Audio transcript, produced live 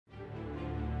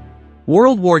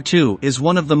World War II is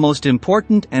one of the most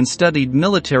important and studied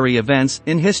military events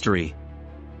in history.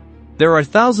 There are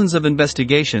thousands of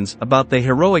investigations about the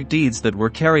heroic deeds that were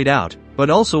carried out,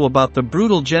 but also about the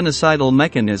brutal genocidal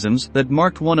mechanisms that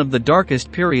marked one of the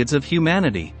darkest periods of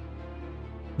humanity.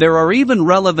 There are even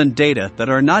relevant data that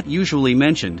are not usually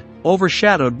mentioned,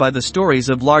 overshadowed by the stories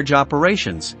of large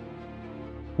operations.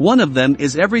 One of them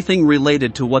is everything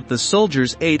related to what the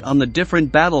soldiers ate on the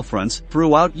different battlefronts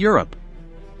throughout Europe.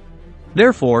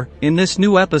 Therefore, in this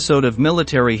new episode of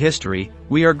Military History,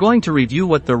 we are going to review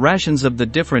what the rations of the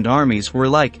different armies were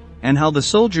like, and how the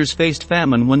soldiers faced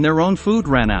famine when their own food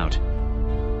ran out.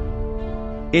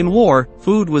 In war,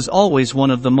 food was always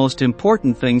one of the most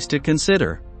important things to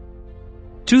consider.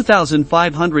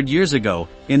 2,500 years ago,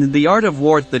 in The Art of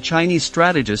War, the Chinese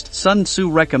strategist Sun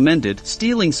Tzu recommended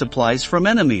stealing supplies from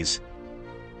enemies.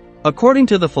 According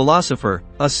to the philosopher,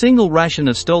 a single ration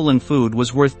of stolen food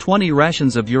was worth 20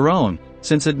 rations of your own,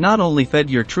 since it not only fed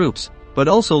your troops, but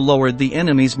also lowered the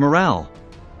enemy's morale.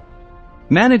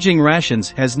 Managing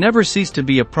rations has never ceased to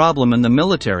be a problem in the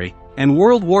military, and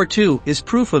World War II is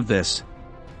proof of this.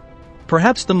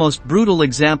 Perhaps the most brutal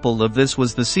example of this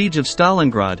was the siege of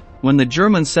Stalingrad, when the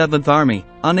German 7th Army,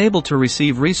 unable to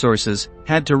receive resources,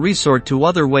 had to resort to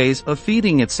other ways of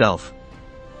feeding itself.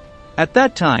 At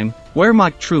that time,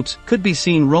 Wehrmacht troops could be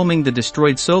seen roaming the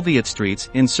destroyed Soviet streets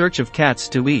in search of cats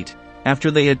to eat,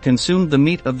 after they had consumed the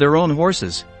meat of their own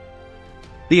horses.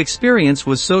 The experience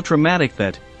was so traumatic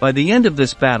that, by the end of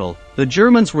this battle, the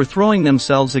Germans were throwing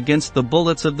themselves against the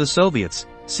bullets of the Soviets,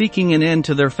 seeking an end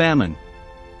to their famine.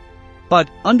 But,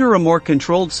 under a more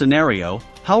controlled scenario,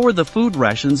 how were the food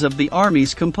rations of the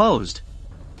armies composed?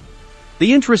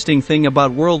 The interesting thing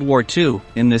about World War II,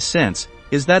 in this sense,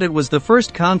 is that it was the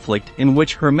first conflict in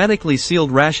which hermetically sealed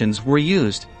rations were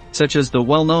used, such as the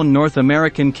well-known North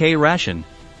American K ration.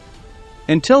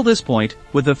 Until this point,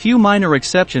 with a few minor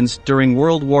exceptions during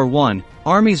World War I,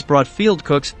 armies brought field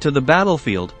cooks to the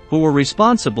battlefield, who were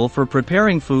responsible for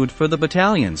preparing food for the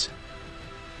battalions.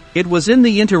 It was in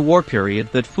the interwar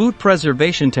period that food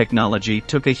preservation technology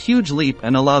took a huge leap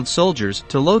and allowed soldiers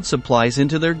to load supplies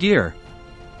into their gear.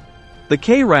 The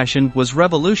K ration was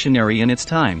revolutionary in its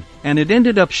time, and it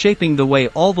ended up shaping the way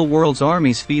all the world's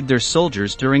armies feed their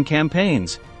soldiers during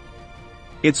campaigns.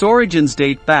 Its origins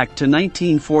date back to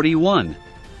 1941.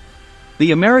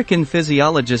 The American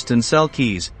physiologist Ancel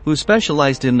Keys, who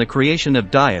specialized in the creation of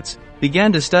diets,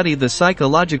 began to study the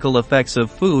psychological effects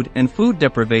of food and food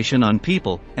deprivation on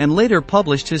people, and later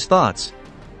published his thoughts.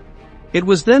 It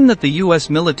was then that the US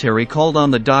military called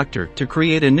on the doctor to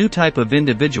create a new type of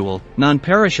individual,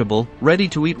 non-perishable,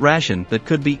 ready-to-eat ration that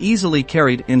could be easily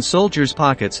carried in soldiers'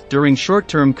 pockets during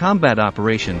short-term combat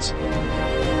operations.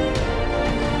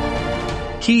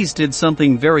 Keys did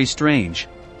something very strange.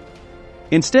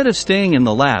 Instead of staying in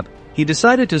the lab, he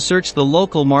decided to search the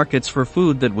local markets for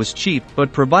food that was cheap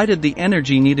but provided the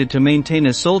energy needed to maintain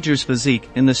a soldier's physique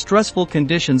in the stressful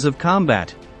conditions of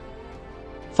combat.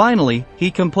 Finally,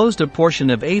 he composed a portion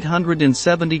of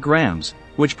 870 grams,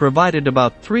 which provided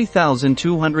about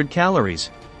 3,200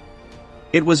 calories.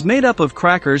 It was made up of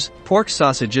crackers, pork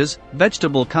sausages,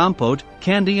 vegetable compote,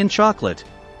 candy and chocolate.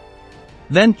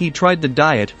 Then he tried the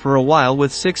diet for a while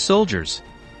with 6 soldiers.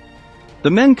 The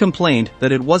men complained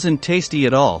that it wasn't tasty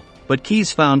at all, but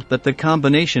Keys found that the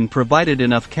combination provided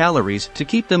enough calories to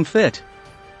keep them fit.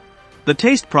 The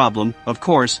taste problem, of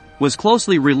course, was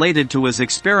closely related to his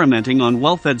experimenting on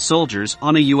well-fed soldiers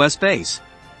on a US base.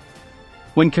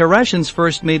 When K rations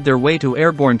first made their way to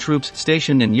airborne troops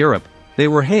stationed in Europe, they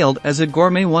were hailed as a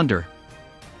gourmet wonder.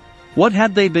 What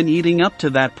had they been eating up to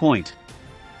that point?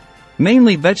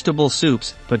 Mainly vegetable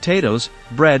soups, potatoes,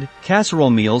 bread,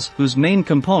 casserole meals whose main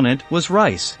component was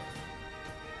rice.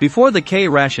 Before the K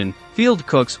ration, field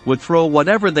cooks would throw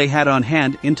whatever they had on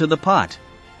hand into the pot.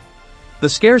 The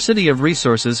scarcity of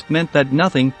resources meant that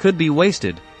nothing could be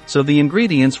wasted, so the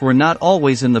ingredients were not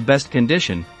always in the best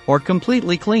condition, or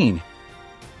completely clean.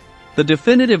 The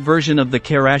definitive version of the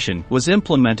K ration was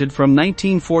implemented from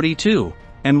 1942,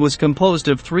 and was composed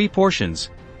of 3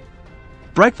 portions.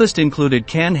 Breakfast included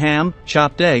canned ham,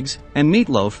 chopped eggs, and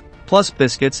meatloaf, plus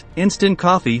biscuits, instant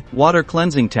coffee, water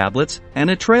cleansing tablets,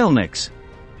 and a trail mix.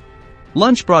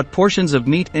 Lunch brought portions of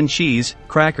meat and cheese,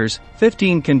 crackers,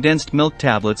 15 condensed milk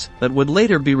tablets that would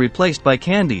later be replaced by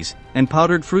candies, and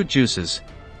powdered fruit juices.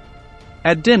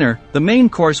 At dinner, the main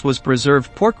course was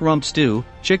preserved pork rump stew,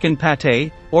 chicken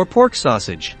pâté, or pork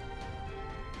sausage.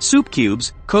 Soup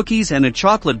cubes, cookies and a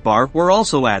chocolate bar were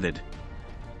also added.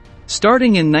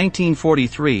 Starting in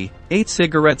 1943, 8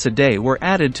 cigarettes a day were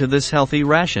added to this healthy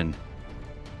ration.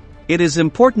 It is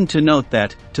important to note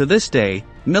that, to this day,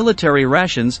 military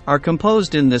rations are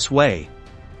composed in this way.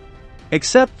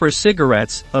 Except for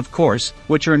cigarettes, of course,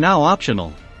 which are now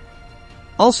optional.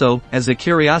 Also, as a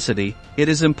curiosity, it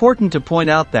is important to point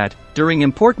out that, during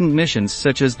important missions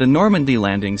such as the Normandy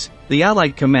landings, the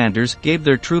Allied commanders gave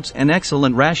their troops an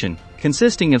excellent ration,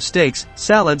 consisting of steaks,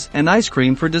 salads, and ice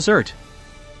cream for dessert.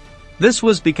 This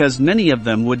was because many of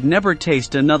them would never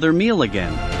taste another meal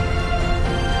again.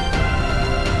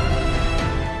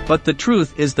 But the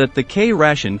truth is that the K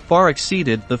ration far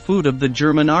exceeded the food of the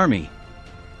German army.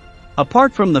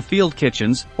 Apart from the field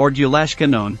kitchens, or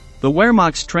Dulashkanon, the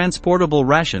Wehrmacht's transportable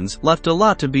rations left a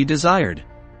lot to be desired.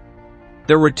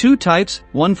 There were two types,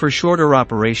 one for shorter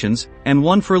operations, and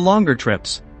one for longer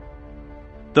trips.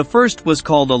 The first was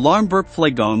called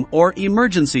Alarmverpflegung, or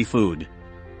emergency food.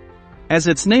 As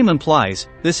its name implies,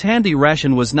 this handy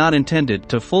ration was not intended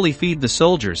to fully feed the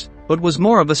soldiers, but was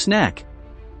more of a snack.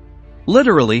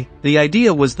 Literally, the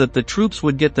idea was that the troops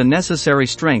would get the necessary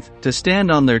strength to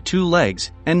stand on their two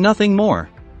legs, and nothing more.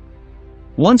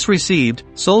 Once received,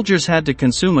 soldiers had to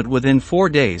consume it within 4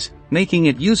 days, making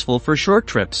it useful for short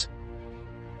trips.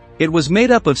 It was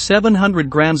made up of 700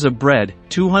 grams of bread,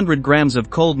 200 grams of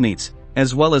cold meats,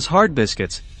 as well as hard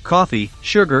biscuits, coffee,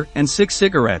 sugar, and 6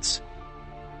 cigarettes.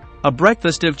 A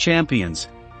breakfast of champions.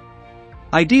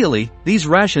 Ideally, these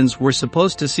rations were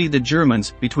supposed to see the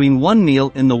Germans between one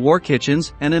meal in the war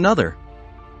kitchens and another.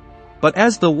 But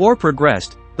as the war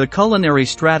progressed, the culinary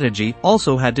strategy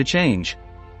also had to change.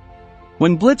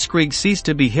 When Blitzkrieg ceased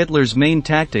to be Hitler's main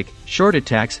tactic, short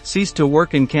attacks ceased to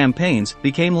work and campaigns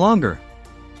became longer.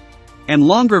 And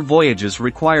longer voyages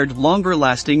required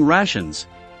longer-lasting rations.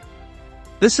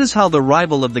 This is how the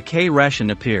rival of the K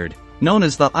ration appeared, known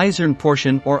as the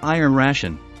Eisenportion or iron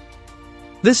ration.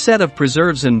 This set of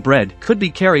preserves and bread could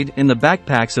be carried in the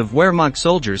backpacks of Wehrmacht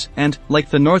soldiers and, like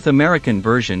the North American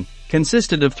version,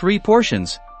 consisted of 3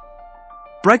 portions.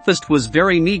 Breakfast was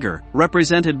very meager,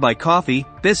 represented by coffee,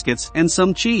 biscuits, and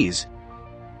some cheese.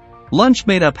 Lunch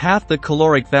made up half the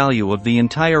caloric value of the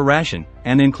entire ration,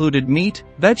 and included meat,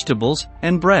 vegetables,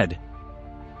 and bread.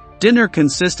 Dinner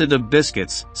consisted of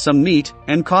biscuits, some meat,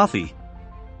 and coffee.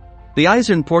 The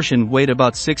Eisenportion weighed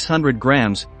about 600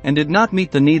 grams, and did not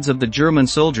meet the needs of the German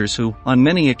soldiers who, on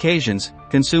many occasions,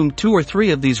 consumed 2 or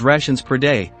 3 of these rations per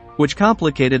day, which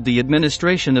complicated the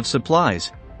administration of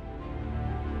supplies.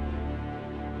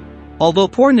 Although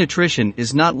poor nutrition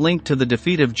is not linked to the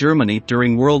defeat of Germany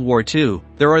during World War II,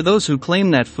 there are those who claim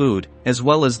that food, as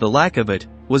well as the lack of it,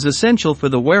 was essential for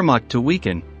the Wehrmacht to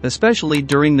weaken, especially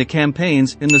during the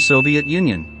campaigns in the Soviet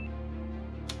Union.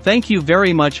 Thank you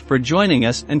very much for joining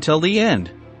us until the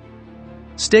end.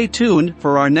 Stay tuned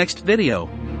for our next video.